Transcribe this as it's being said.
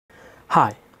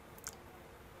Hi,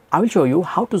 I will show you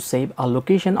how to save a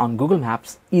location on Google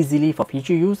Maps easily for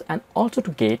future use and also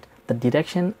to get the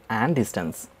direction and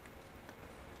distance.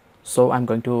 So I'm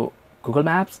going to Google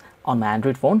Maps on my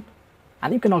Android phone,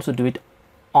 and you can also do it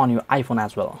on your iPhone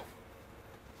as well.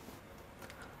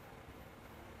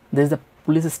 This is the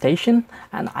police station,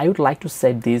 and I would like to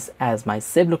set this as my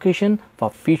save location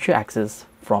for future access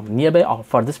from nearby or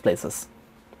furthest places.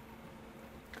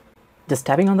 Just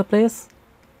tapping on the place,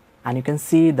 and you can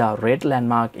see the red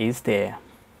landmark is there.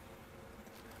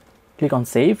 Click on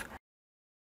save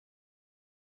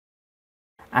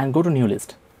and go to new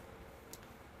list.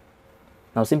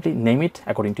 Now simply name it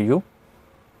according to you.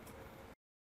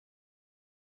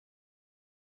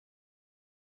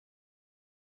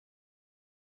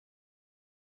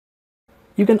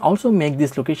 You can also make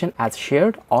this location as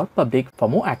shared or public for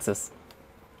more access,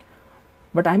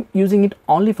 but I'm using it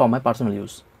only for my personal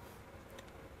use.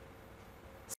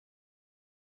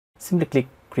 Simply click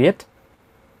create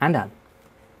and done.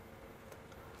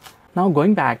 Now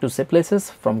going back to save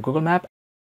places from Google Map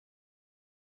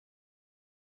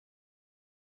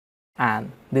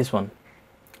and this one,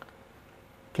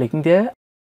 clicking there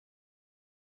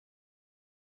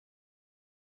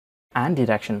and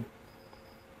direction.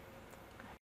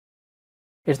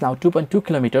 It's now 2.2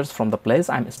 kilometers from the place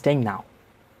I'm staying now.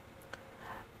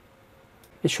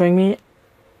 It's showing me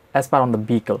as per on the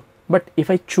vehicle, but if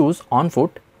I choose on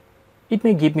foot, it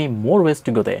may give me more ways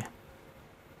to go there.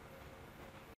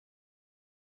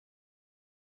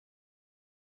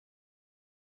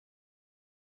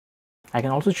 I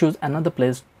can also choose another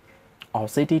place or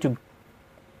city to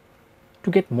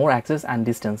get more access and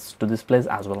distance to this place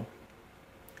as well.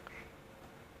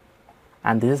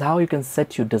 And this is how you can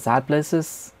set your desired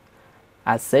places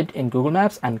as set in Google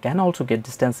Maps and can also get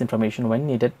distance information when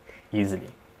needed easily.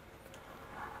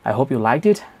 I hope you liked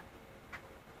it.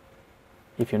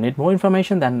 If you need more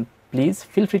information, then please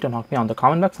feel free to knock me on the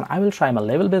comment box and I will try my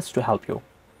level best to help you.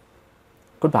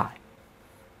 Goodbye.